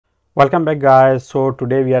Welcome back, guys. So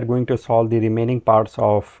today we are going to solve the remaining parts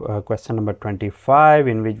of question number 25,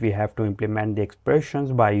 in which we have to implement the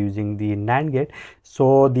expressions by using the NAND gate.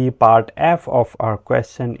 So the part F of our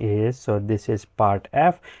question is, so this is part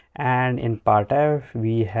F, and in part F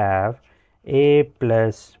we have A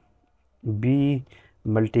plus B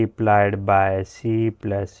multiplied by C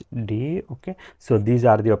plus D. Okay, so these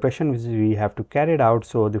are the operations we have to carry it out.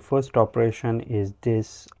 So the first operation is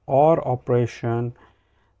this OR operation.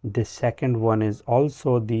 The second one is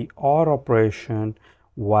also the OR operation,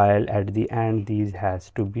 while at the end these has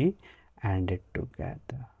to be ANDed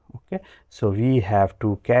together. Okay, so we have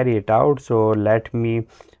to carry it out. So let me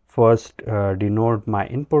first denote my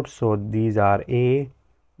inputs. So these are A,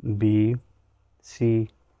 B, C,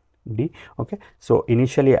 D. Okay, so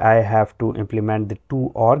initially I have to implement the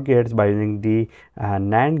two OR gates by using the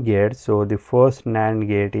NAND gate. So the first NAND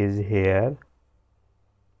gate is here.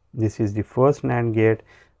 This is the first NAND gate.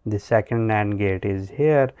 The second NAND gate is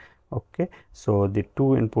here. Okay, so the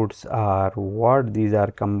two inputs are what? These are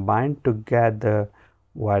combined together,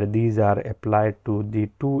 while these are applied to the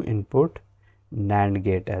two input NAND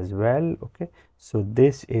gate as well. Okay, so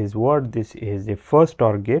this is what? This is the first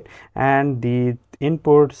OR gate, and the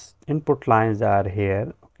input lines are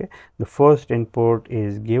here. Okay, the first input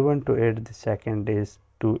is given to it, the second is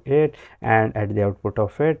to it, and at the output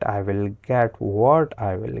of it I will get what?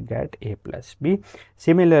 I will get A plus B.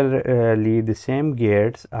 Similarly, the same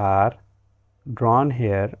gates are drawn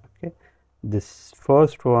here. Okay, this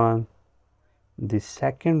first one, the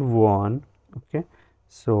second one. Okay,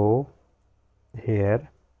 so here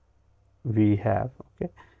we have,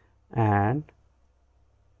 okay, and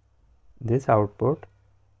this output,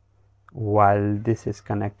 while this is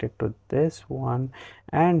connected to this one,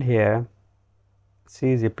 and here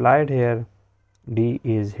C is applied here, D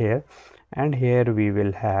is here, and here we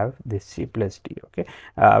will have this C plus D. Okay,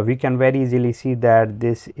 we can very easily see that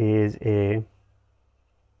this is a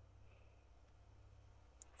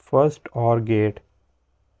first OR gate,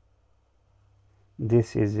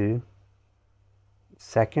 this is a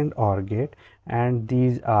second OR gate, and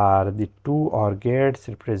these are the two OR gates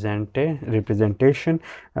representation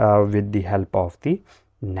with the help of the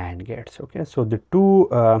NAND gates. Okay, so the two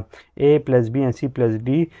A plus B and C plus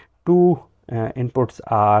D, two inputs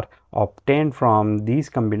are obtained from these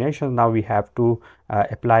combinations. Now we have to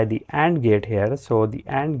apply the AND gate here. So the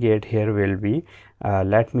AND gate here will be,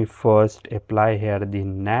 let me first apply here the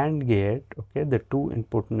NAND gate. Okay, the two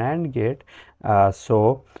input NAND gate.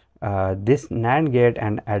 This NAND gate,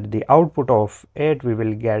 and at the output of it we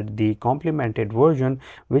will get the complemented version,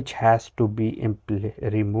 which has to be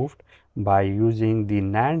removed by using the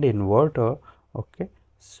NAND inverter. Okay,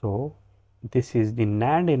 so this is the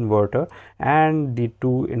NAND inverter, and the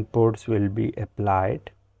two inputs will be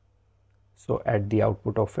applied. So at the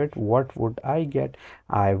output of it, what would I get?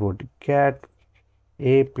 I would get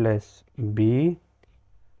A plus B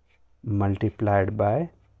multiplied by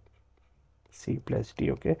C plus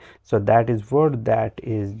D. Okay, so that is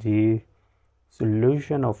the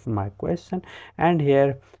solution of my question, and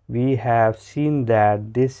here we have seen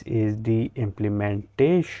that this is the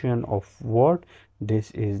implementation of what?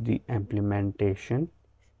 This is the implementation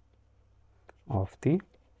of the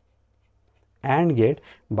AND gate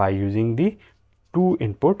by using the two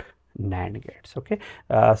input NAND gates. Okay,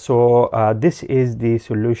 this is the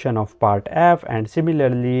solution of part F, and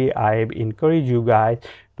similarly I encourage you guys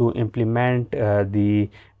to implement the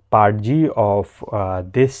part G of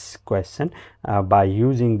this question by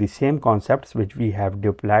using the same concepts which we have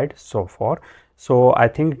deployed so far. So I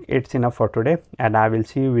think it's enough for today, and I will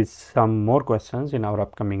see you with some more questions in our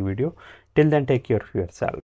upcoming video. Till then, take care of yourself.